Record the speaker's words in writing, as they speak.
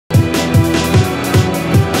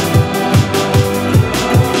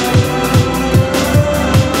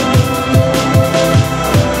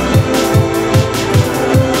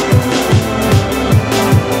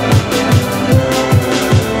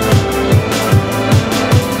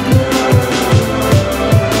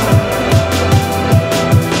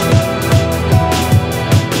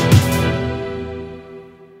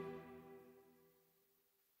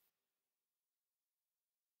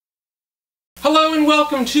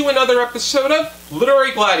welcome to another episode of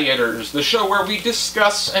Literary Gladiators, the show where we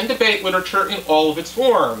discuss and debate literature in all of its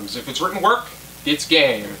forms. If it's written work, it's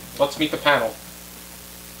game. Let's meet the panel.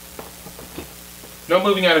 No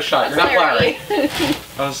moving out of shot. You're not Larry.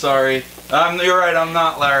 I'm sorry. You're right, I'm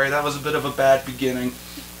not Larry. That was a bit of a bad beginning.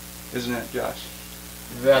 Isn't it, Josh?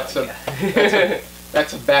 That's a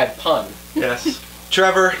bad pun. Yes.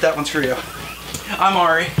 Trevor, that one's for you. I'm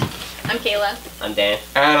Ari. I'm Kaila. I'm Dan.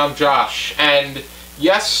 And I'm Josh. And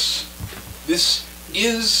yes, this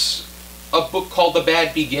is a book called The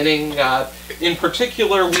Bad Beginning. In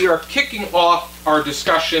particular, we are kicking off our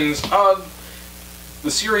discussions of the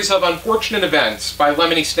series of Unfortunate Events by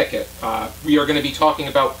Lemony Snicket. We are going to be talking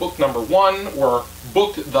about book number 1, or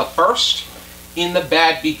book the first, in The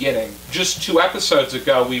Bad Beginning. Just 2 episodes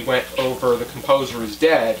ago, we went over The Composer is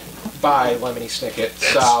Dead by Lemony Snicket.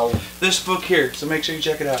 So this book here, so make sure you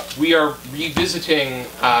check it out. We are revisiting,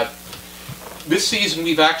 this season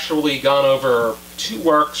we've actually gone over 2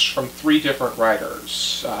 works from 3 different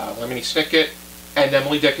writers. Lemony Snicket and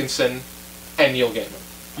Emily Dickinson and Neil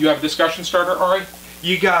Gaiman. You have a discussion starter, Ari?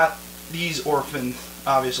 You got these orphans,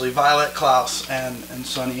 obviously, Violet, Klaus, and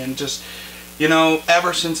Sonny, and just, you know,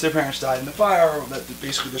 ever since their parents died in the fire, that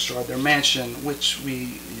basically destroyed their mansion, which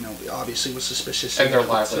we, you know, obviously was suspicious and their of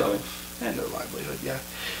livelihood. Itself. And their livelihood, yeah.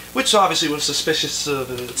 Which obviously was suspicious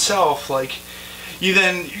of itself. Like,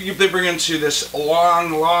 they bring into this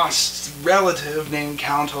long-lost relative named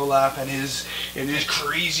Count Olaf and his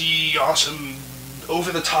crazy, awesome,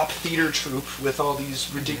 over-the-top theater troupe with all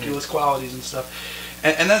these ridiculous qualities and stuff.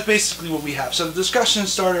 And that's basically what we have. So the discussion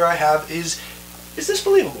starter I have is this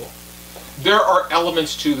believable? There are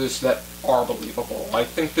elements to this that are believable. I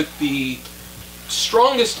think that the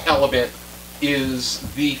strongest element is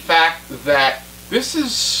the fact that this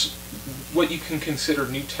is what you can consider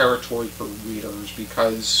new territory for readers,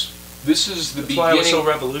 because this is the beginning. That's why it was so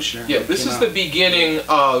revolutionary. Yeah, this is the beginning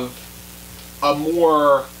of a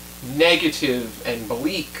more negative and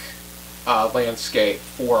bleak landscape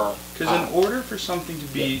for. Because in order for something to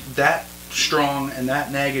be that strong and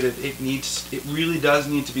that negative, it really does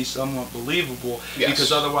need to be somewhat believable. Yes.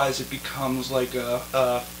 Because otherwise it becomes like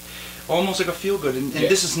almost like a feel-good, and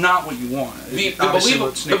this is not what you want. The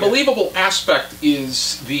believable aspect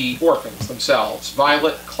is the orphans themselves,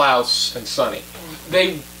 Violet, Klaus, and Sonny.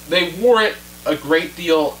 They warrant a great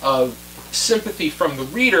deal of sympathy from the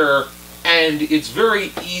reader, and it's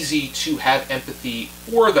very easy to have empathy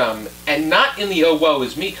for them, and not in the oh woe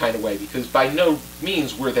is me kind of way, because by no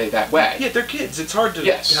means were they that way. Yeah, they're kids. It's hard to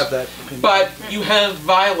have that opinion. But you have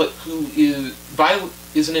Violet, Violet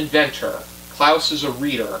is an inventor, Klaus is a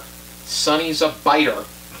reader, Sonny's a biter.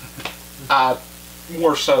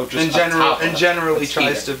 More so just and generally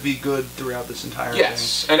tries to be good throughout this entire thing.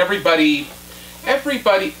 Yes, and everybody,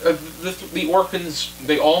 the orphans,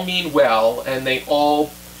 they all mean well, and they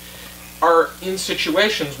all are in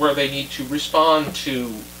situations where they need to respond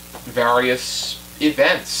to various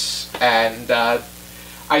events. And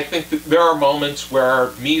I think that there are moments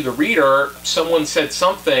where me, the reader, someone said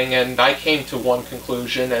something and I came to one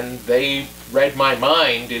conclusion, and they read my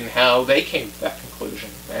mind in how they came to that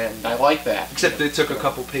conclusion. And I like that. Except it took a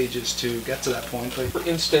couple pages to get to that point. But for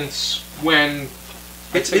instance, when...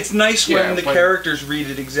 It's nice when the characters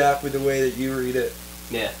read it exactly the way that you read it.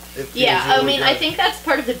 Yeah. Yeah, I mean, I think that's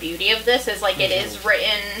part of the beauty of this, is like it is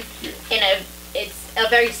written in it's a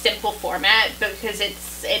very simple format, because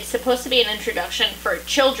it's supposed to be an introduction for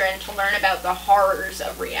children to learn about the horrors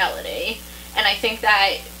of reality. And I think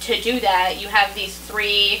that to do that, you have these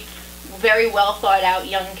 3 very well thought out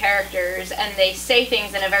young characters, and they say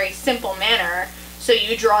things in a very simple manner, so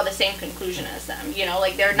you draw the same conclusion as them. You know,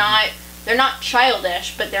 like they're not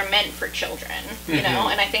childish, but they're meant for children, you know,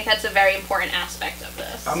 and I think that's a very important aspect of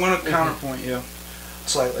this. I'm going to counterpoint you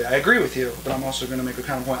slightly. I agree with you, but I'm also going to make a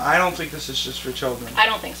counterpoint. I don't think this is just for children. I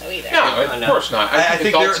don't think so either. No, of course not. I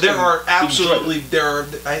think I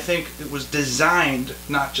think it was designed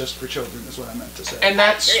not just for children, is what I meant to say. And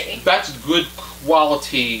that's good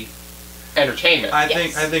quality entertainment. I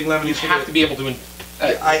think Lemony, you have to be able to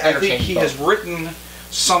I think he has written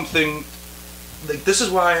something. Like, this is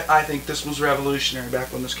why I think this was revolutionary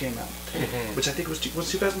back when this came out, which I think was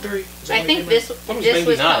 2003. I think this was published in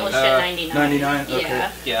 99. 99. Okay.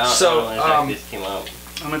 Yeah. Yeah. So this came out.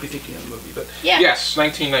 I might be thinking of the movie, but yeah. Yes,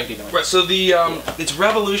 1999. Right. So it's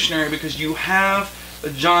revolutionary because you have a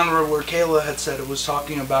genre where Kaila had said it was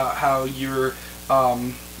talking about how you're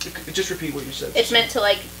just repeat what you said. It's meant to,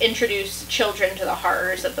 like, introduce children to the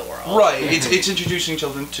horrors of the world. Right. It's introducing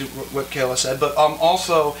children to what Kaila said, but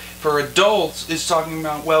also for adults, it's talking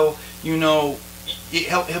about, well, you know, it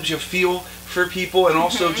helps you feel for people, and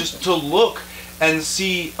also just to look and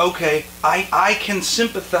see, okay, I can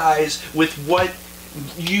sympathize with what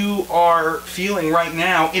you are feeling right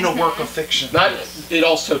now in a work of fiction. It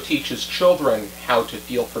also teaches children how to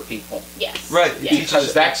feel for people. Yes. Right. Yes.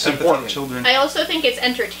 Because that's important. Children. I also think it's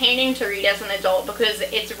entertaining to read as an adult because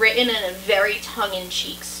it's written in a very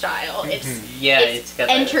tongue-in-cheek style. It's it's got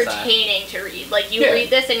that entertaining to read. Like, you read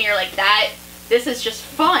this and you're like, this is just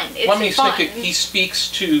fun. It's Lemony fun. Snicket, he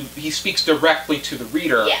speaks directly to the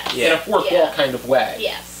reader Yes. in a fourth wall kind of way.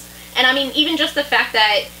 Yes. And I mean, even just the fact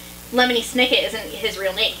that Lemony Snicket isn't his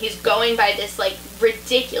real name. He's going by this, like,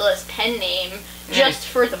 ridiculous pen name just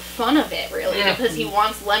for the fun of it, really, because he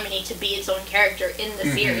wants Lemony to be its own character in the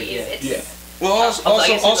series. Well,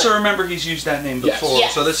 also remember he's used that name before,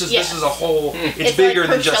 Yes. so this is a whole. It's like bigger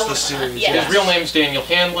than just the persona. series. Yes. His real name's Daniel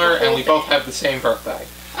Handler, and we both have the same birthday.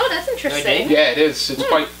 Oh, that's interesting. Yeah, it is. It's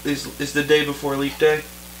quite. Is the day before Leap Day?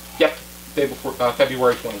 Yep, day before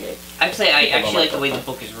February 28th. I'd say I actually like the way the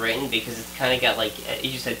book is written because it's kind of got, like,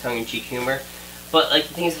 you just said, tongue-in-cheek humor. But, like,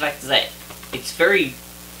 the thing is, the fact is that it's very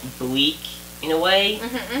bleak in a way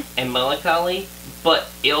and melancholy, but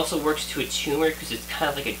it also works to its humor because it's kind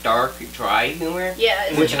of like a dark, dry humor. Yeah,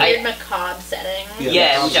 it's which a weird macabre setting.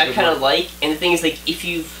 Yeah, which I kind of like. And the thing is, like, if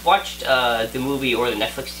you've watched the movie or the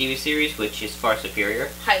Netflix TV series, which is far superior.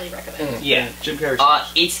 Highly recommend. Yeah. Jim Carrey.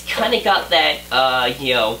 It's kind of got that,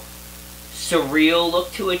 you know, surreal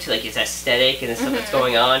look to it, to like its aesthetic and the stuff that's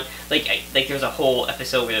going on. Like there's a whole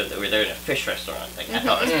episode where they're in a fish restaurant. Like I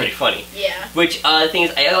thought it was pretty funny. Yeah. Which the thing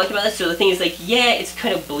is I like about this. So the thing is like it's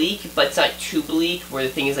kind of bleak, but it's not too bleak. Where the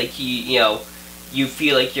thing is like you know you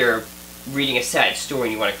feel like you're reading a sad story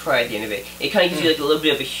and you want to cry at the end of it. It kind of gives you like a little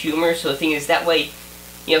bit of a humor. So the thing is that way.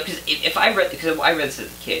 You know, because I read this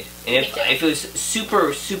as a kid, and if it was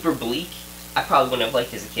super bleak, I probably wouldn't have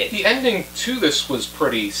liked it as a kid. The ending to this was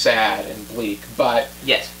pretty sad and bleak, but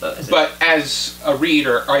but as a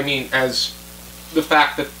reader, I mean, as the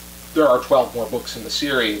fact that there are 12 more books in the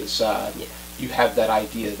series, you have that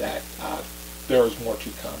idea that there is more to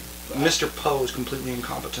come. Mr. Poe is completely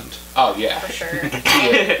incompetent. Oh yeah, For sure.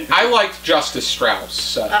 I liked Justice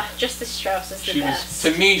Strauss. Justice Strauss is the best.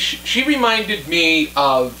 To me, she reminded me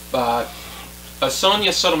of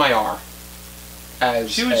Sonia Sotomayor.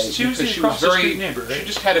 She was very neighbor, right? She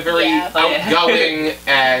just had a very outgoing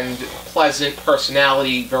and pleasant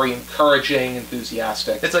personality, very encouraging,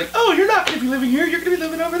 enthusiastic. It's like, oh, you're not going to be living here, you're going to be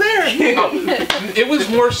living over there. It was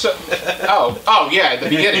more so. Oh yeah, at the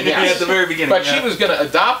beginning, yes. Yeah, at the very beginning. But she was going to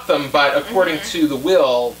adopt them, but according to the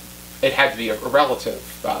will, it had to be a relative.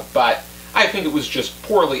 But I think it was just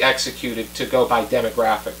poorly executed to go by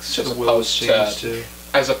demographics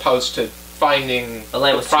as opposed to finding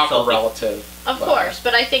the proper relative. Of course,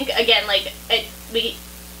 but I think again, like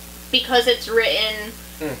because it's written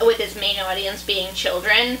with its main audience being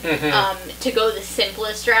children, to go the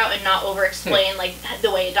simplest route and not over-explain like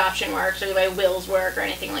the way adoption works or the way wills work or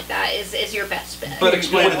anything like that is your best bet. But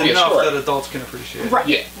explain it enough that adults can appreciate it. Right.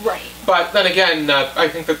 Yeah. Right. But then again, I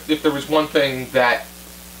think that if there was one thing that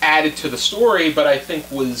added to the story, but I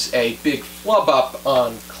think was a big flub up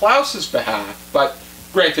on Klaus's behalf, but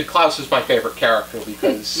granted, Klaus is my favorite character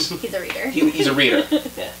because he's a reader. He's a reader.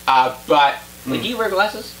 But do you wear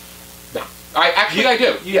glasses? No, I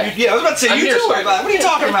do. Yeah, I was about to say you do wear glasses. What are you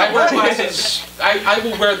talking about? I wear glasses. I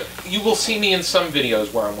will wear. You will see me in some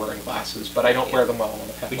videos where I'm wearing glasses, but I don't wear them well on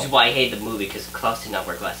the panel. Which is why I hate the movie because Klaus did not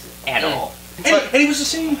wear glasses at all. And he was the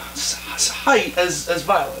same height as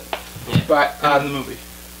Violet. But in the movie.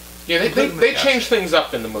 Yeah, they changed things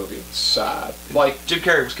up in the movies. Like Jim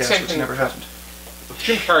Carrey was cast, which never happened.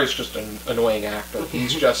 Jim Carrey's just an annoying actor.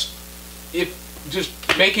 He's just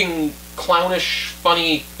making clownish,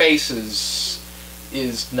 funny faces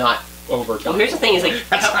is not overdone. Well, here's the thing: is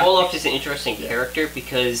like Olaf is an interesting character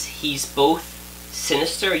because he's both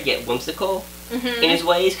sinister yet whimsical in his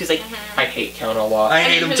ways. Because like I hate Count Olaf. I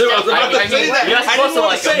hate him too. I was about to say that.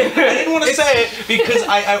 I didn't want to say it because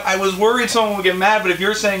I was worried someone would get mad. But if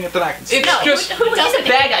you're saying it, then I can say it. It's just who doesn't?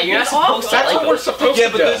 Bad guy. You're not supposed to. That's what we're supposed to do.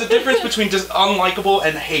 Yeah, but there's a difference between just unlikable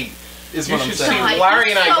and hate. Is what I'm saying. See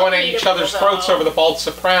Larry and I going at each other's throats over the bald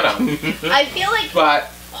soprano. I feel like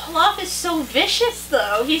Olaf is so vicious,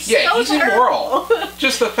 though. He's so terrible. Immoral.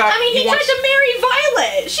 Just the fact. I mean, he tried to marry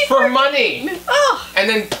Violet. She's for money. Oh. And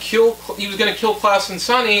then he was going to kill Klaus and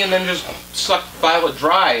Sonny, and then just suck Violet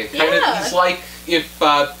dry. He's like if.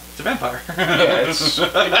 It's a vampire. Yeah,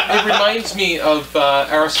 it reminds me of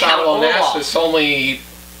Aristotle Onassis. Only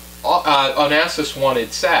Onassis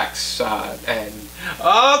wanted sex, and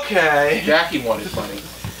Jackie wanted money.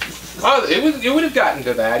 Oh, it would have gotten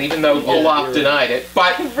to that, even though Olaf denied it.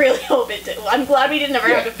 But I really hope it did. I'm glad we didn't ever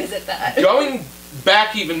have to visit that. Going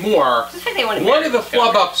back even more, Just like they want to one of the marry each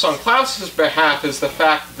other. flub-ups on Klaus's behalf is the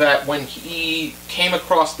fact that when he came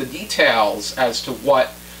across the details as to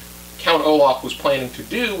what Count Olaf was planning to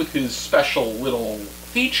do with his special little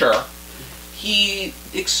feature, he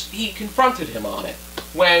confronted him on it,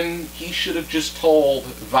 when he should have just told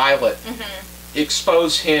Violet,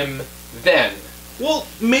 expose him then. Well,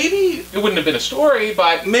 maybe It wouldn't have been a story,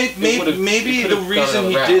 but maybe it the could've reason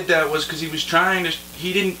gone he around. did that was because he was trying to.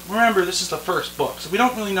 He didn't remember this is the first book, so we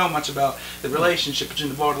don't really know much about the relationship between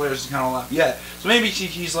the Baudelaires and Count Olaf yet. So maybe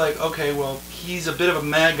he's like, okay, well, he's a bit of a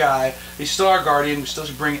mad guy. He's still our guardian. We still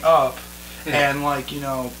should bring it up, and like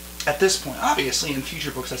at this point, obviously in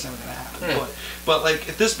future books that's never gonna happen. But like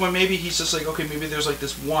at this point, maybe he's just like, okay, maybe there's like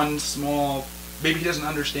this one small. Maybe he doesn't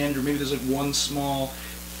understand, or maybe there's like one small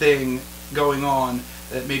thing going on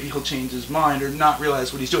that maybe he'll change his mind or not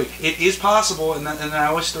realize what he's doing. It is possible, and I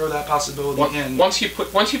always throw that possibility in. Once you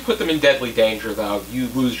put them in deadly danger, though, you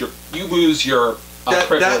lose your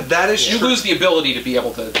privilege. That is you true. lose the ability to be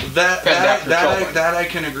able to That fend after children. I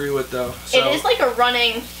can agree with though. So. It is like a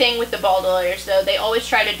running thing with the Baudelaires, though. They always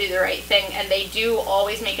try to do the right thing, and they do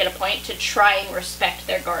always make it a point to try and respect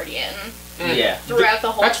their guardian Yeah. throughout the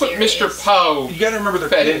whole That's what series. Mr. Poe You got to remember they're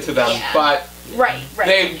fed kids. into them, Yeah. but Right.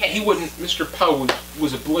 he wouldn't. Mr. Poe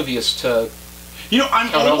was oblivious to. I'm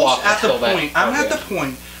Count almost Olaf at the until that point. I'm part, at the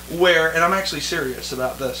point where, and I'm actually serious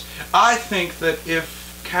about this. I think that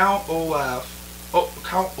if Count Olaf,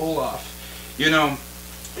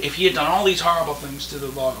 if he had done all these horrible things to the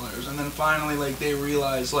Baudelaires, and then finally, like, they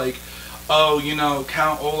realize, like, oh,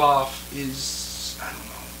 Count Olaf is, I don't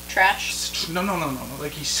know. Trash. No.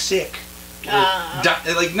 Like, he's sick. Uh.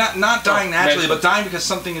 Like, not dying naturally, mental. but dying because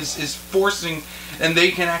something is forcing, and they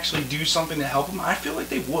can actually do something to help him. I feel like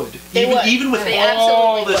they would. They would. Even with They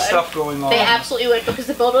all absolutely this would. stuff going on. They absolutely would, because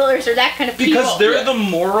the Baudelaires are that kind of people. Because they're Yeah. the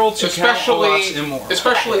moral to Count Olaf's immoral.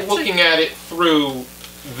 especially Right. looking at it through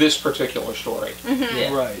this particular story.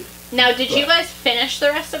 Yeah. Right. Now, did you guys finish the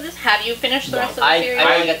rest of this? Have you finished the No. rest of the I series?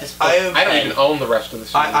 only got this book. I have- I don't even own the rest of the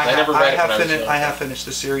series. I never read it when I was young. I have finished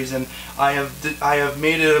the series, and I have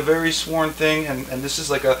made it a very sworn thing, and this is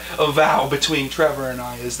like a vow between Trevor and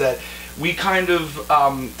I, is that we kind of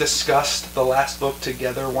discussed the last book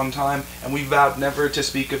together one time, and we vowed never to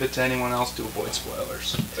speak of it to anyone else to avoid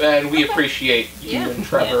spoilers. And we appreciate you Yeah. and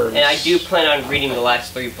Trevor. And I do plan on reading the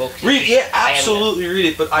last 3 books. Read, yeah, I am- absolutely read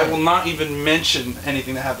it, but I will not even mention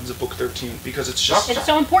anything that happens at book 13 because it's just It's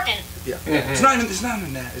so important. yeah. Mhm. It's not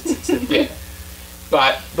even that. It's Yeah.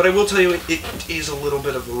 But But I will tell you, it is a little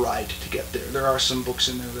bit of a ride to get there. There are some books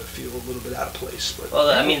in there that feel a little bit out of place. But Well,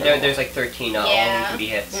 I mean, there's like 13 all of them can be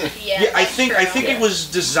hits. Yeah, yeah, I that's think true. Yeah. it was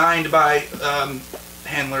designed by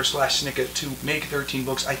Handler / Snicket to make 13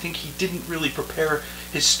 books. I think he didn't really prepare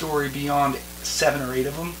his story beyond 7 or 8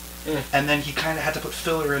 of them, and then he kind of had to put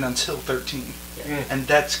filler in until 13, and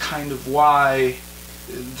that's kind of why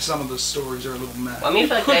some of the stories are a little meh. I mean,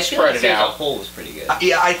 Could I feel like spread the it series as a out. whole was pretty good.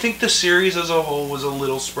 Yeah, I think the series as a whole was a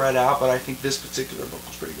little spread out, but I think this particular book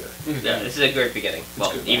was pretty good. Yeah, this is a great beginning.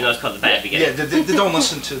 Well, good. even though it's called the bad beginning. Yeah, they don't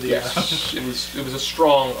listen to the. yes, it was a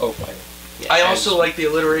strong opening. Yeah, I and- also like the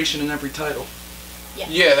alliteration in every title. Yeah.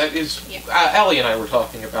 Yeah, that is. Yeah. Ellie and I were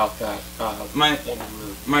talking about that. My- when we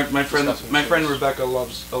were My friend discussing my friend series. Rebecca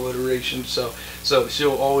loves alliteration, so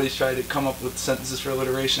she'll always try to come up with sentences for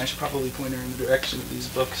alliteration. I should probably point her in the direction of these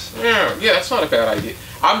books. Yeah, that's not a bad idea.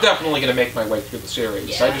 I'm definitely going to make my way through the series.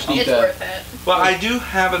 Yeah, I just need it's to. worth it. But I do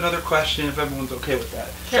have another question, if everyone's okay with that.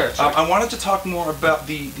 Sure. I wanted to talk more about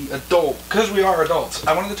the adult, because we are adults.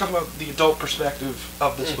 I wanted to talk about the adult perspective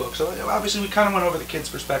of this book. So obviously we kind of went over the kids'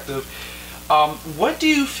 perspective. What do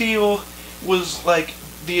you feel was like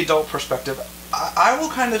the adult perspective? I will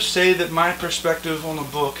kind of say that my perspective on the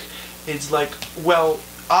book is like, well,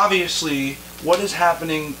 obviously what is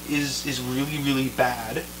happening is really, really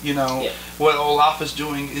bad. Yeah. What Olaf is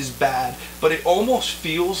doing is bad, but it almost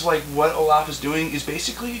feels like what Olaf is doing is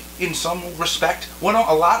basically, in some respect, what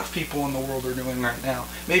a lot of people in the world are doing right now.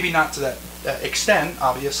 Maybe not to that extent,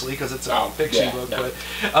 obviously, because it's a fiction yeah, book, no.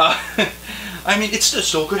 but I mean, it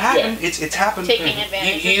still could happen. Yeah. It's happened. Taking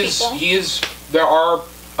advantage of people. He is. There are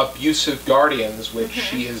abusive guardians, which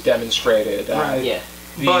he has demonstrated. Right. Yeah.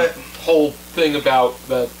 The But- whole thing about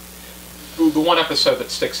the one episode that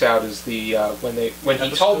sticks out is the when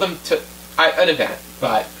he told them to an event,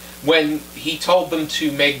 but when he told them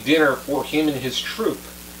to make dinner for him and his troop,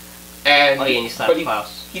 and Oh, yeah, and he slapped but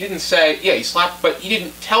Klaus. he didn't say he slapped, but he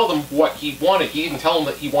didn't tell them what he wanted. He didn't tell them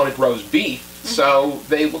that he wanted roast beef. So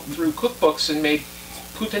they looked through cookbooks and made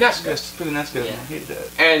puttanesca. Yes, Puttanesca. Yeah. I hate that.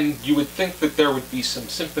 And you would think that there would be some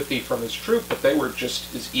sympathy from his troop, but they were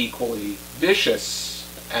just as equally vicious.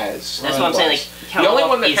 as That's he what I'm saying. was. Like, Count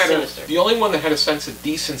Olaf is sinister. The only one that had a sense of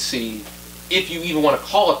decency, if you even want to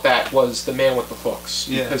call it that, was the man with the hooks,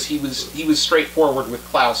 because he was straightforward with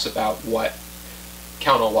Klaus about what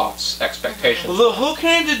Count Olaf's expectations. The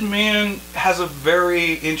hook-handed man has a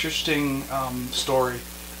very interesting story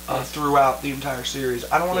throughout the entire series.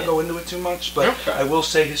 I don't want to go into it too much, but I will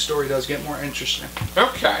say his story does get more interesting.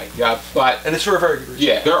 Okay, yeah, but... And it's for a very good reason.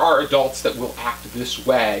 Yeah, there are adults that will act this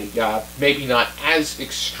way, maybe not as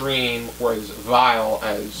extreme or as vile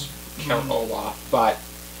as Count Olaf, but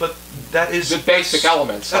that is... The basic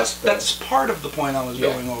elements. That's part of the point I was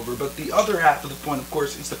going over, but the other half of the point, of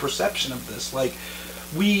course, is the perception of this. Like,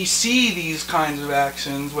 we see these kinds of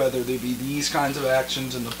actions, whether they be these kinds of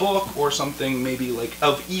actions in the book or something maybe like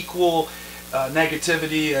of equal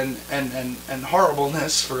negativity and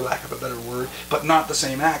horribleness, for lack of a better word, but not the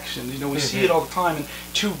same actions. You know, we see it all the time, and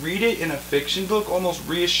to read it in a fiction book almost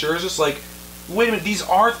reassures us, like, wait a minute, these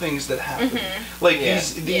are things that happen. Like,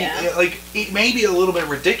 like, it may be a little bit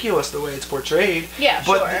ridiculous the way it's portrayed,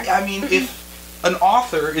 but I mean, if an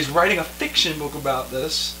author is writing a fiction book about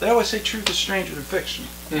this, they always say truth is stranger than fiction.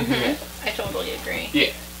 I totally agree.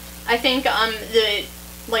 Yeah. I think the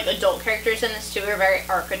adult characters in this too are very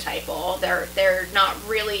archetypal. They're not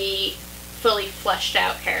really fully fleshed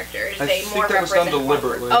out characters. They more that was done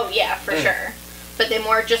deliberately. Oh yeah, for sure. But they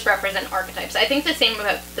more just represent archetypes. I think the same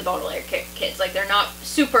about the Baudelaire kids. Like, they're not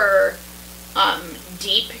super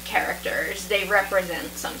deep characters. They represent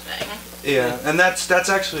something. Yeah, and that's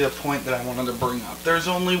actually a point that I wanted to bring up. There's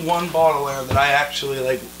only one Baudelaire that I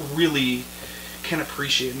actually really can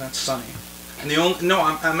appreciate, and that's Sunny. And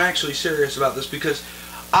I'm actually serious about this, because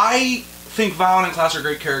I think Violet and Klaus are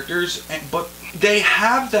great characters, but they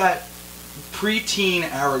have that preteen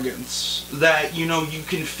arrogance that you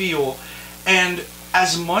can feel, and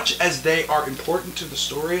as much as they are important to the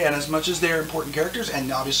story, and as much as they are important characters, and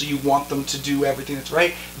obviously you want them to do everything that's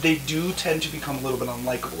right, they do tend to become a little bit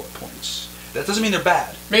unlikable at points. That doesn't mean they're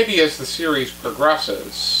bad. Maybe as the series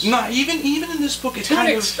progresses. No, even in this book, it's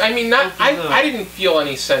kind of... I mean, I didn't feel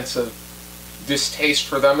any sense of distaste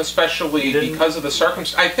for them, especially because of the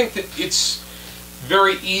circumstances. I think that it's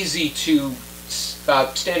very easy to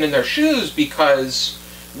stand in their shoes, because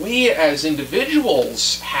we as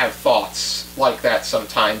individuals have thoughts like that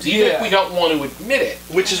sometimes, even if we don't want to admit it.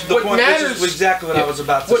 Which is the point. Which is exactly what I was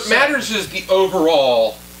about to say. What matters is the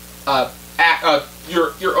overall,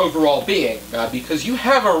 your overall being, because you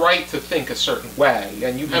have a right to think a certain way,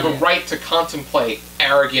 and you have a right to contemplate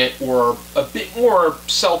arrogant or a bit more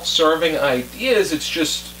self-serving ideas. It's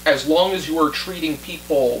just as long as you are treating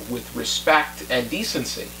people with respect and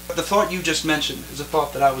decency. The thought you just mentioned is a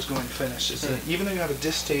thought that I was going to finish, is that even though you have a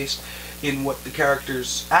distaste in what the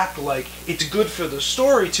characters act like, it's good for the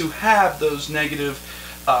story to have those negative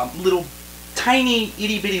little tiny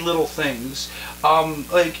itty-bitty little things.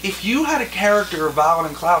 Like, if you had a character of Violet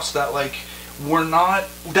and Klaus that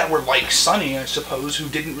were like Sunny, I suppose, who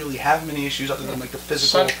didn't really have many issues other than like the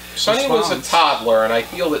physical Sunny was a toddler, and I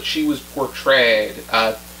feel that she was portrayed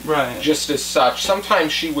just as such.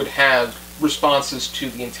 Sometimes she would have responses to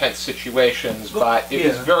the intense situations, but it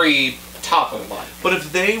was very top of mind. But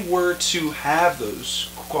if they were to have those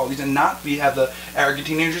qualities and not have the arrogant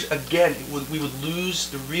teenagers, again, we would lose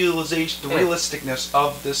the realization, the realisticness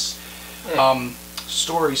of this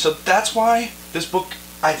story. So that's why this book,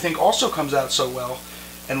 I think, also comes out so well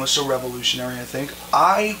and was so revolutionary. I think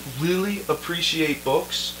I really appreciate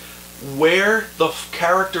books where the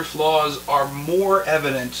character flaws are more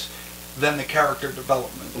evident than the character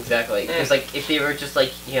development. Exactly. Because if they were just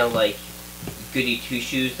goody two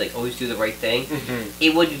shoes, always do the right thing,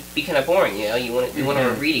 it would be kind of boring. You want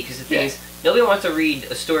to read it, because the thing is, nobody wants to read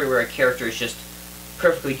a story where a character is just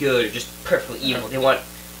perfectly good or just perfectly evil. They want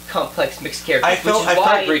complex mixed characters. I felt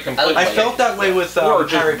that way with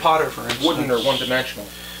Harry Potter, for instance. Wooden or one-dimensional.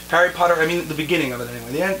 Harry Potter, I mean, the beginning of it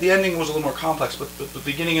anyway. The ending was a little more complex, but the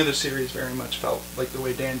beginning of the series very much felt like the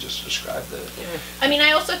way Dan just described it. I mean,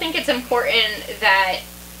 I also think it's important that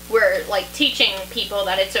we're teaching people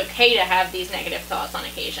that it's okay to have these negative thoughts on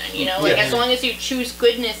occasion, as long as you choose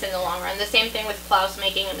goodness in the long run. The same thing with Klaus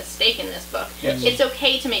making a mistake in this book. It's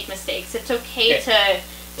okay to make mistakes. It's okay to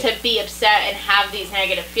be upset and have these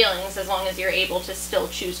negative feelings, as long as you're able to still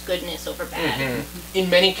choose goodness over bad. In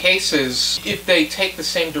many cases, if they take the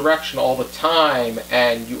same direction all the time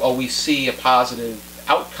and you always see a positive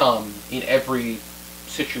outcome in every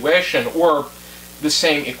situation, or the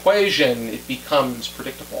same equation, it becomes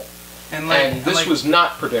predictable. And this was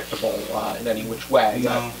not predictable in any which way.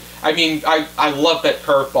 No. I mean, I love that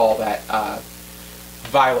curveball that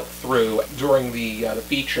Violet threw during the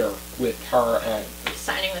feature with her and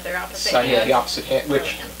signing with their opposite signing with hand. the opposite hand,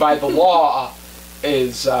 which by the law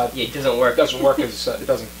is it doesn't work. Doesn't work as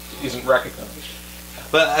isn't recognized.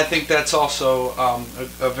 But I think that's also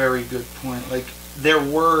a very good point. Like, there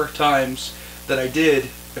were times that I did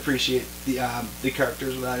appreciate the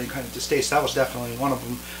characters without any kind of distaste. That was definitely one of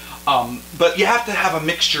them. But you have to have a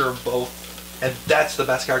mixture of both, and that's the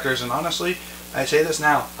best characters. And honestly, I say this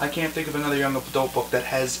now, I can't think of another young adult book that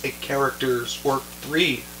has a characters, or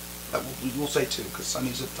three, we'll say two, because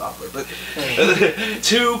Sunny's a toddler, but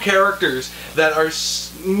two characters that are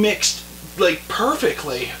mixed, like,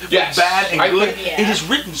 perfectly. Yes. Bad and good. Yeah. It is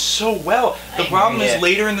written so well. The problem is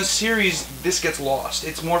later in the series, this gets lost.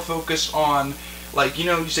 It's more focused on, like, you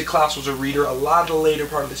know, you said Klaus was a reader. A lot of the later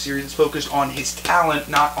part of the series is focused on his talent,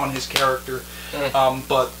 not on his character.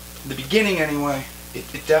 But the beginning, anyway, it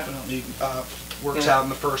definitely works out in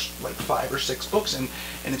the first, like, 5 or 6 books, and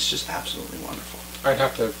it's just absolutely wonderful. I'd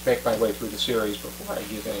have to make my way through the series before I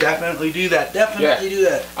give a... Definitely do that. Definitely do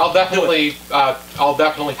that. I'll definitely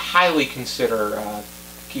highly consider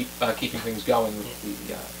keeping things going with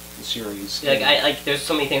the series. Yeah, like, there's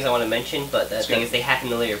so many things I want to mention, but the thing is, they happen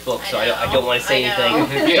in the later books, so I don't want to say I know.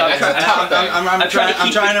 anything. Yeah, that's a tough thing.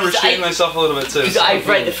 I'm trying to restrain myself a little bit too. Because I've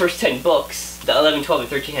read the first 10 books. The 11, 12, and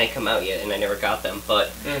 13 hadn't come out yet, and I never got them.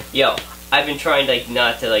 But I've been trying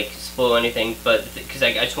not to spoil anything, but because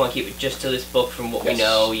I just want to keep it just to this book from what we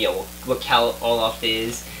know. You know what Cal Olaf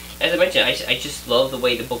is. As I mentioned, I just love the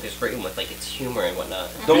way the book is written with its humor and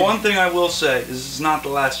whatnot. The one thing I will say is it's not the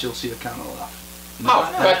last you'll see of Count Olaf.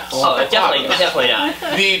 Definitely not.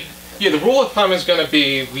 The rule of thumb is going to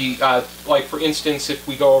be like, for instance, if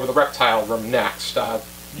we go over the reptile room next,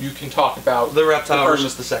 you can talk about the reptile room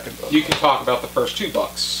is the second book. You can talk about the first 2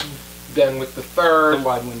 books. Then with the third,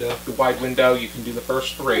 the wide window, you can do the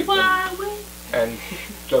first 3, and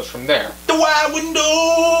goes from there. The wide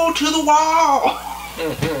window to the wall.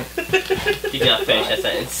 You did not finish that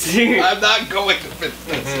sentence. I'm not going to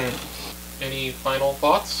finish that. Any final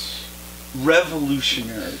thoughts?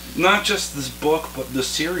 Revolutionary. Not just this book, but the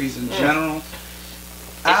series in general.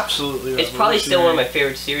 Absolutely. It's probably still one of my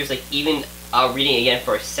favorite series. Like, even reading it again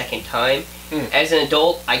for a second time. As an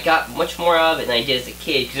adult, I got much more out of it than I did as a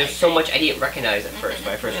kid, because there's so much I didn't recognize at first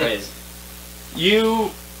when I first read it.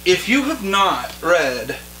 If you have not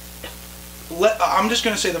read, I'm just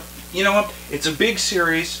going to say you know what? It's a big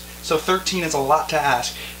series, so 13 is a lot to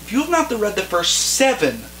ask. If you have not read the first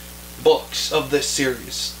 7 books of this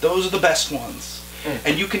series, those are the best ones.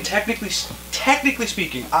 And you can technically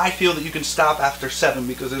speaking, I feel that you can stop after 7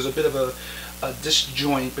 because there's a bit of a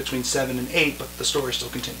disjoint between 7 and 8, but the story still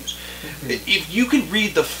continues. If you can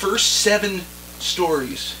read the first 7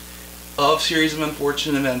 stories of Series of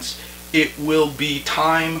Unfortunate Events, it will be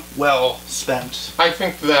time well spent. I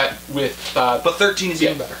think that with... but 13 is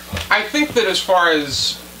even better. I think that as far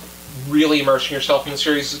as really immersing yourself in the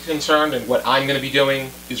series is concerned, and what I'm going to be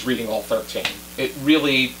doing is reading all 13. It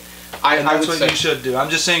really... And that's what you should do. I'm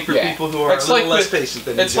just saying for people who are a little less patient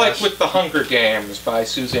than you. It's like with The Hunger Games by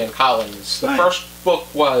Suzanne Collins. The first book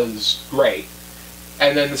was great,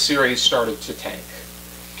 and then the series started to tank.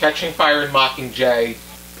 Catching Fire and Mockingjay,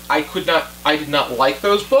 I did not like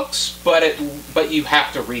those books, but you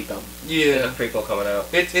have to read them. Yeah. The prequel coming out.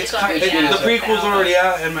 The prequel's already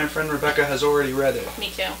out, and my friend Rebecca has already read it. Me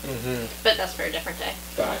too. But that's for a different day.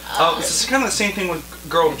 It's kind of the same thing with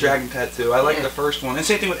Girl with Dragon Tattoo. I like the first one, and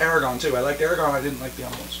same thing with Aragon too. I liked Aragon. I didn't like the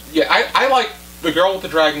other ones. Yeah, I like the Girl with the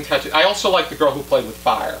Dragon Tattoo. I also like the Girl Who Played with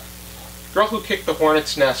Fire. Girl Who Kicked the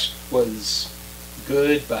Hornet's Nest was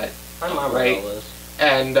good, but not right.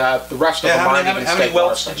 And the rest of them aren't even how many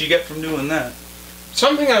welts did you get from doing that?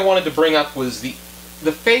 Something I wanted to bring up was the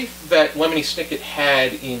faith that Lemony Snicket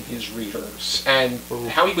had in his readers, and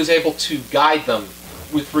how he was able to guide them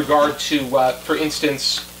with regard to, for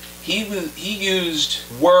instance, he used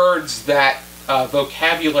words that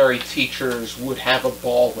vocabulary teachers would have a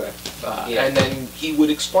ball with, and then he would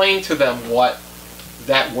explain to them what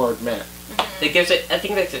that word meant. Like I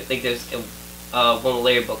think there's one of the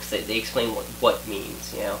later books that they explain what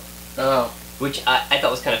means, you know. Oh. Which I thought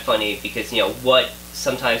was kind of funny because, you know, what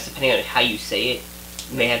sometimes, depending on how you say it,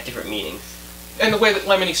 may have different meanings. And the way that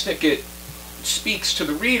Lemony Snicket speaks to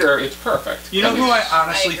the reader, it's perfect. You know who I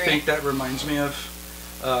honestly think that reminds me of?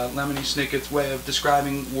 Lemony Snicket's way of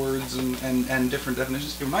describing words and different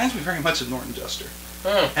definitions. It reminds me very much of Norton Juster.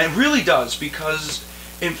 And it really does, because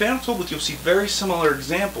in Phantom Tollbooth you'll see very similar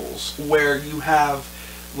examples where you have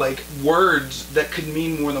like words that could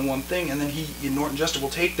mean more than one thing, and then Norton Juster will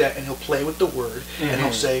take that and he'll play with the word and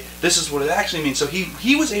he'll say this is what it actually means. So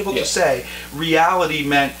he was able to say reality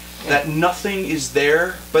meant that nothing is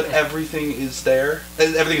there, but everything is there.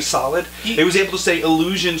 Everything is solid. He was able to say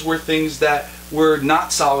illusions were things that were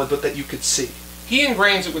not solid, but that you could see. He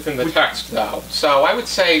ingrains it within the text, though. So I would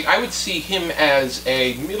see him as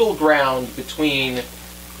a middle ground between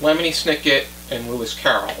Lemony Snicket and Lewis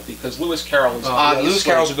Carroll, because Lewis Carroll is obviously... Lewis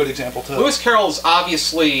Carroll's a good example, too. Lewis Carroll is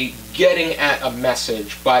obviously getting at a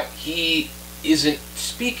message, but he isn't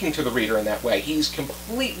speaking to the reader in that way. He's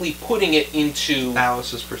completely putting it into...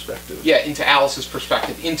 Alice's perspective. Yeah, into Alice's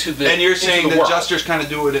perspective, into the And you're saying that world. Justers kind of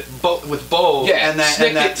do it with both, yeah, and that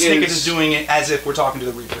Snicket is doing it as if we're talking to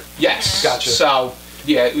the reader. Yes. Gotcha. So,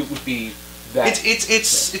 yeah, it would be that.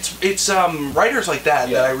 It's writers like that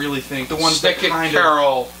that I really think, the ones Snicket, that kind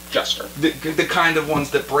Carroll, Juster. the kind of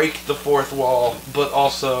ones that break the fourth wall, but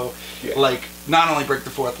also like not only break the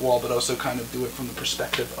fourth wall, but also kind of do it from the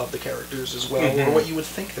perspective of the characters as well, or what you would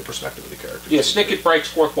think the perspective of the characters. Yeah, Snicket breaks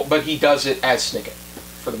fourth wall, but he does it as Snicket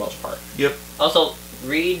for the most part. Yep. Also,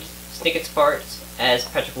 read Snicket's parts as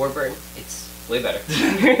Patrick Warburton. It's way better.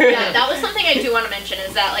 Yeah, that was something I do want to mention,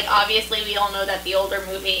 is that, like, obviously we all know that the older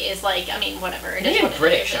movie is, like, I mean, whatever. It is what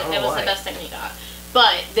British. it is. It was the best thing we got.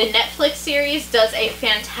 But the Netflix series does a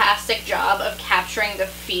fantastic job of capturing the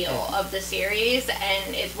feel of the series,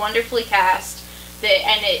 and it's wonderfully cast,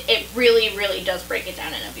 and it really, really does break it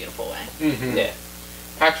down in a beautiful way. Mm-hmm. Yeah.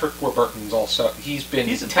 Patrick Warburton's also, he's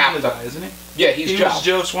a tapped guy, isn't he? Yeah, he was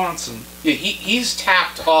Joe Swanson. Yeah, he's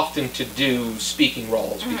tapped often to do speaking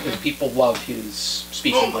roles because people love his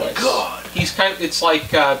speaking voice. Oh my god! He's kind of, it's like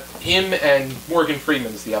him and Morgan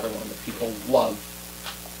Freeman's the other one that people love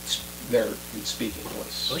their speaking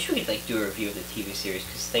voice. I wish we could like do a review of the TV series,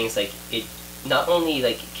 because things like it not only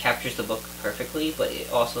like captures the book perfectly, but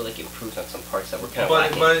it also like improves on some parts that were kind of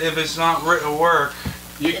lacking. But if it's not written work,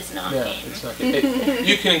 It's not game. It's not good.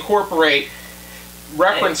 You can incorporate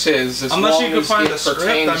references as long as it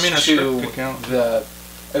pertains to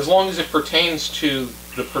as long as it pertains to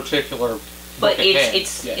the particular. But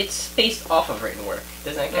it's based off of written work.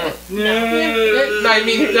 Doesn't that count? No, I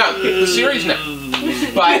mean, no, the series, no.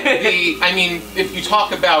 But if you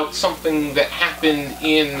talk about something that happened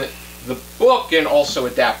in the book and also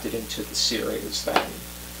adapted into the series, then.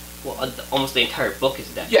 Well, almost the entire book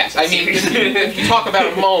is adapted. Yes, I mean, if you talk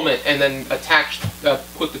about a moment and then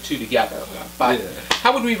put the two together. But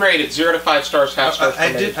how would we rate it? 0 to 5 stars, half stars.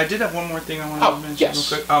 I did have one more thing I wanted to mention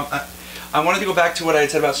yes. real quick. I wanted to go back to what I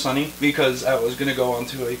had said about Sunny, because I was going to go on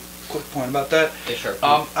to a quick point about that. Yeah, sure.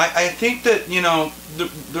 I think that,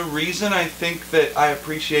 the reason I think that I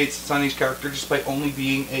appreciate Sunny's character despite only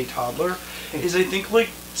being a toddler is I think, like,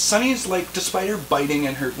 Sunny's, like, despite her biting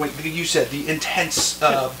and her, like you said, the intense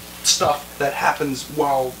stuff that happens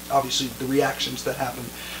while, obviously, the reactions that happen,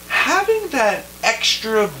 having that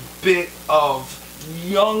extra bit of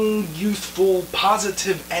young, youthful,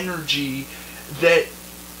 positive energy that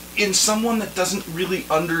in someone that doesn't really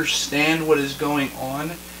understand what is going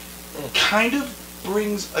on kind of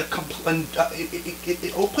brings it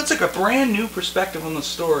puts like a brand new perspective on the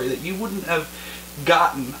story that you wouldn't have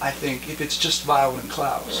gotten, I think, if it's just Violet and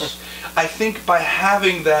Klaus. I think by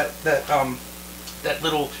having that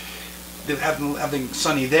little having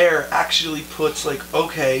Sunny there actually puts like,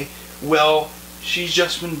 okay, well, she's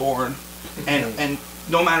just been born, and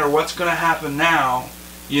no matter what's going to happen now,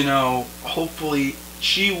 hopefully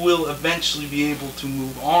she will eventually be able to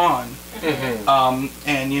move on.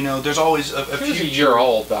 And there's always a She's future. a year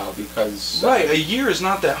old though, because right, a year is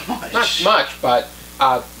not that much. Not much, but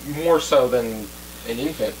more so than an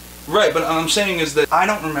infant. Right, but what I'm saying is that I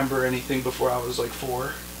don't remember anything before I was like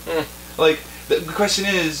 4. Like the question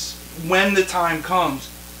is, when the time comes,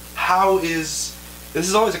 this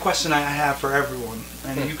is always a question I have for everyone,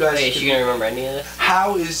 and you guys. Wait, is she gonna remember any of this?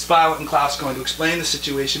 How is Violet and Klaus going to explain the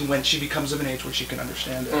situation when she becomes of an age where she can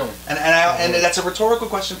understand it? And that's a rhetorical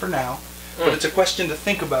question for now, but it's a question to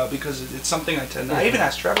think about, because it's something I even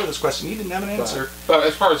asked Trevor this question. He didn't have an answer. But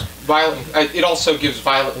as far as Violet, it also gives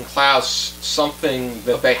Violet and Klaus something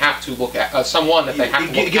that they have to look at, someone that they have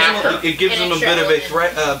to look after. It gives them a bit of a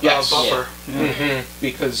threat buffer.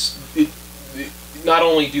 Because not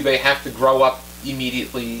only do they have to grow up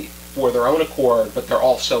immediately for their own accord, but they're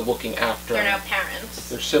also looking after. They're now parents.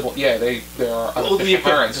 They're civil. Yeah, they are unofficial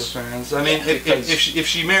parents. I mean, if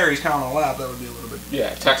she marries Count Olaf, that would be a little bit.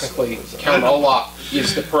 Yeah, technically, Count Olaf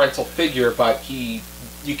is the parental figure, but you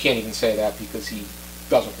can't even say that because he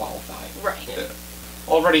doesn't qualify. Right. Yeah.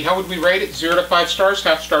 Alrighty, how would we rate it? 0 to 5 stars,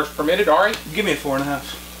 half stars permitted. Ari? Give me a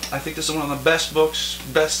 4.5. I think this is one of the best books,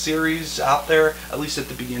 best series out there, at least at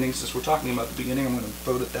the beginning. Since we're talking about the beginning, I'm going to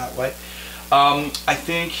vote it that way. I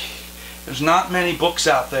think there's not many books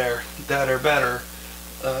out there that are better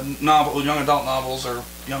young adult novels or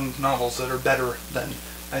young novels that are better than,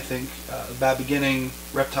 I think, Bad Beginning,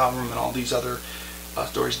 Reptile Room, and all these other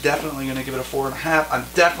stories. Definitely going to give it a 4.5. I'm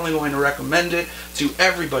definitely going to recommend it to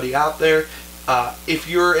everybody out there. If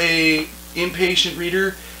you're a impatient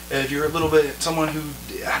reader, if you're a little bit someone who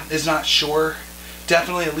is not sure,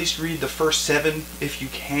 definitely at least read the first 7 if you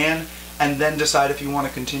can, and then decide if you want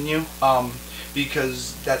to continue,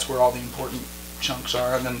 because that's where all the important chunks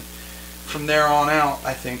are. And then from there on out,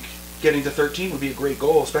 I think getting to 13 would be a great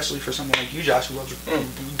goal, especially for someone like you, Josh, who loves to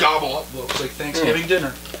gobble up books like Thanksgiving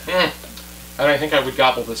dinner. And I think I would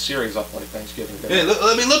gobble this series up like Thanksgiving dinner.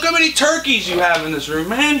 Yeah, look how many turkeys you have in this room,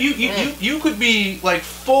 man. You could be like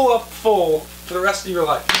full for the rest of your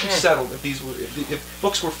life. You'd be settled if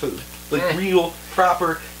books were food, like real,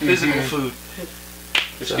 proper, physical food.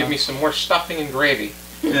 Just give me some more stuffing and gravy.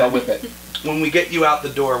 Go with it. When we get you out the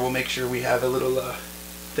door, we'll make sure we have a little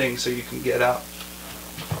thing so you can get out.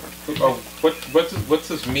 Oh, what's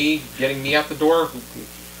this me getting me out the door?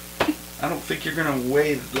 I don't think you're gonna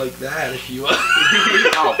wave like that if you.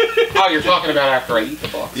 Oh, you're talking about after I eat the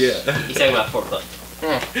books. Yeah. He's talking about foreplay.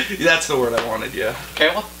 That's the word I wanted. Yeah.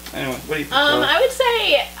 Kayla? Anyway, what do you think? I would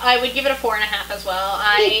say I would give it a 4.5 as well.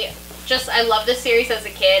 I love this series as a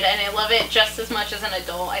kid, and I love it just as much as an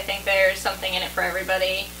adult. I think there's something in it for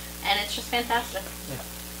everybody, and it's just fantastic.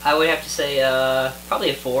 I would have to say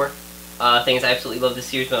probably a 4. Thing is, I absolutely loved this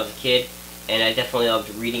series when I was a kid, and I definitely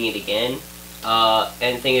loved reading it again.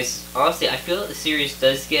 And the thing is, honestly, I feel that the series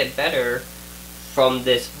does get better from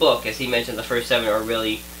this book. As he mentioned, the first 7 are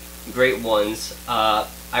really great ones. I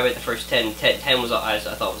read the first 10. 10 was, I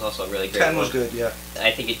thought, was also a really great 10 was one. good, yeah.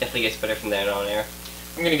 I think it definitely gets better from then on there.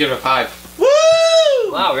 I'm gonna give it a 5.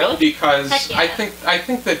 Woo! Wow, really? Because Yeah. I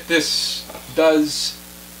think that this does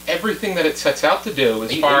everything that it sets out to do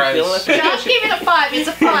as far as... Josh gave it a 5. It's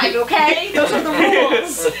a 5, okay? Those are the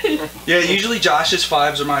rules. Yeah, usually Josh's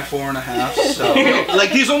 5s are my 4.5s. So,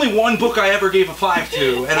 like, there's only one book I ever gave a 5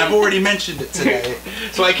 to, and I've already mentioned it today,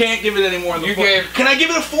 so I can't give it any more than You 4. gave- Can I give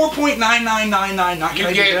it a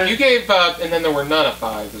 4.9999? You gave, and then there were none of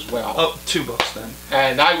 5 as well. Oh, 2 books then.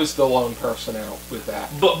 And I was the lone person out with that.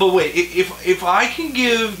 But wait, if I can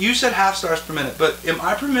give, you said half stars per minute, but am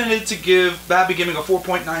I permitted to give Bad Beginning a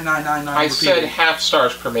 4.9999? I said half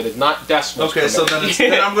stars permitted, not decimals Okay, so permitted.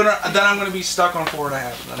 then I'm gonna be stuck on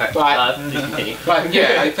 4.5. Then. Alright, please continue. But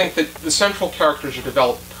yeah, I think that the central characters are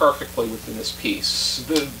developed perfectly within this piece.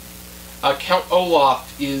 Count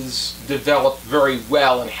Olaf is developed very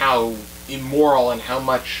well, and how immoral and how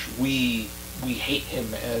much we hate him.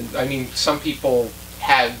 And I mean, some people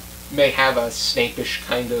may have a Snape-ish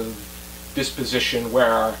kind of disposition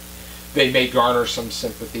where they may garner some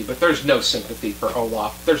sympathy, but there's no sympathy for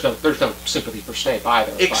Olaf. There's no sympathy for Snape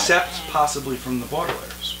either. Except possibly from the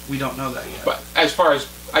Baudelaires. We don't know that yet. But as far as,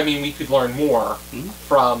 I mean, we could learn more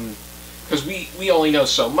from, because we only know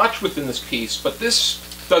so much within this piece, but this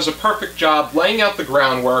does a perfect job laying out the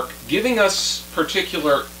groundwork, giving us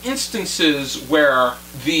particular instances where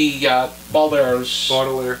the Baudelaires,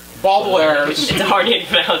 It's a hard name to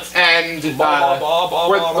pronounce. and where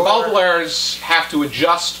the Baudelaires have to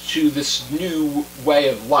adjust to this new way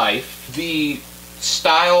of life. The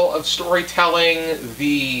style of storytelling,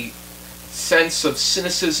 the sense of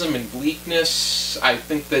cynicism and bleakness, I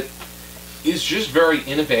think that is just very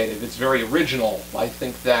innovative. It's very original. I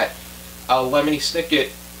think that Lemony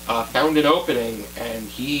Snicket found an opening, and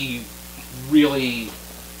he really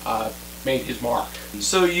made his mark.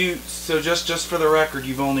 So just for the record,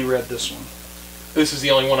 you've only read this one. This is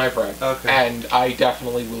the only one I've read, Okay. and I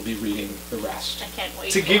definitely will be reading the rest. I can't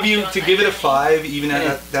wait To give it a 5, even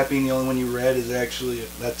at that being the only one you read, is actually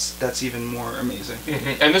that's even more amazing.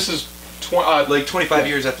 And this is Like 25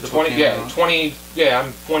 years after the book 20. came Yeah, out. 20. Yeah,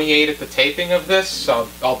 I'm 28 at the taping of this, so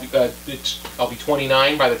I'll be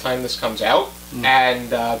 29 by the time this comes out, and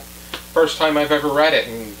first time I've ever read it,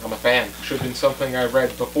 and I'm a fan. Should have been something I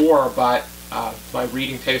read before, but my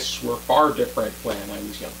reading tastes were far different when I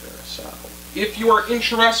was younger. So, if you are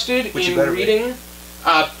interested in reading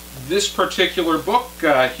this particular book,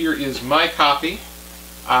 here is my copy.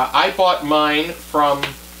 I bought mine from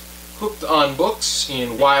Hooked on Books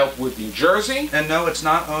in Wildwood, New Jersey. And no, it's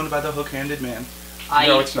not owned by the hook-handed man.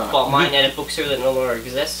 No, it's not. I bought mine at a bookstore that no longer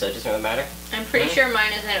exists, so it doesn't really matter. I'm pretty sure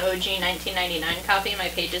mine is an OG 1999 copy. My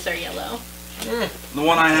pages are yellow. The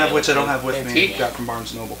one I have, which I don't have with me, Antique. got from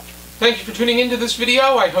Barnes & Noble. Thank you for tuning into this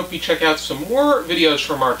video. I hope you check out some more videos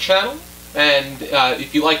from our channel. And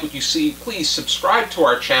if you like what you see, please subscribe to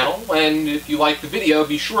our channel. And if you like the video,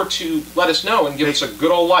 be sure to let us know and give us a good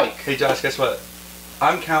old like. Hey Josh, guess what?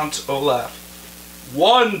 I'm Count Olaf.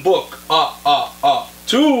 1 book,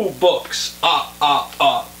 2 books,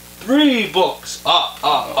 3 books,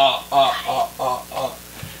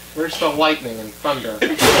 Where's the lightning and thunder?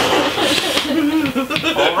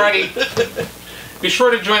 Alrighty. Be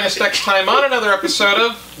sure to join us next time on another episode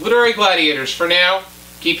of Literary Gladiators. For now,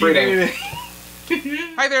 keep reading.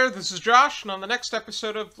 Hi there, this is Josh, and on the next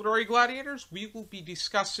episode of Literary Gladiators, we will be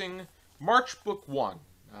discussing March Book 1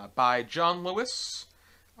 by John Lewis,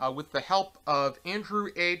 with the help of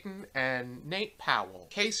Andrew Aiden and Nate Powell.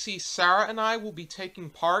 Casey, Sarah, and I will be taking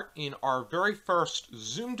part in our very first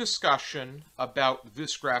Zoom discussion about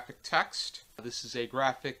this graphic text. This is a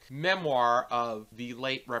graphic memoir of the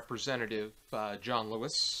late Representative John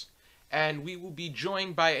Lewis. And we will be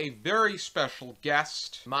joined by a very special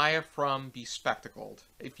guest, Maya from Bespectacled.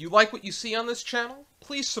 If you like what you see on this channel,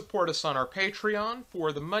 please support us on our Patreon,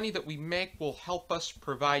 for the money that we make will help us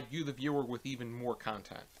provide you, the viewer, with even more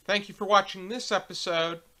content. Thank you for watching this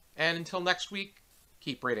episode, and until next week,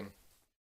 keep reading.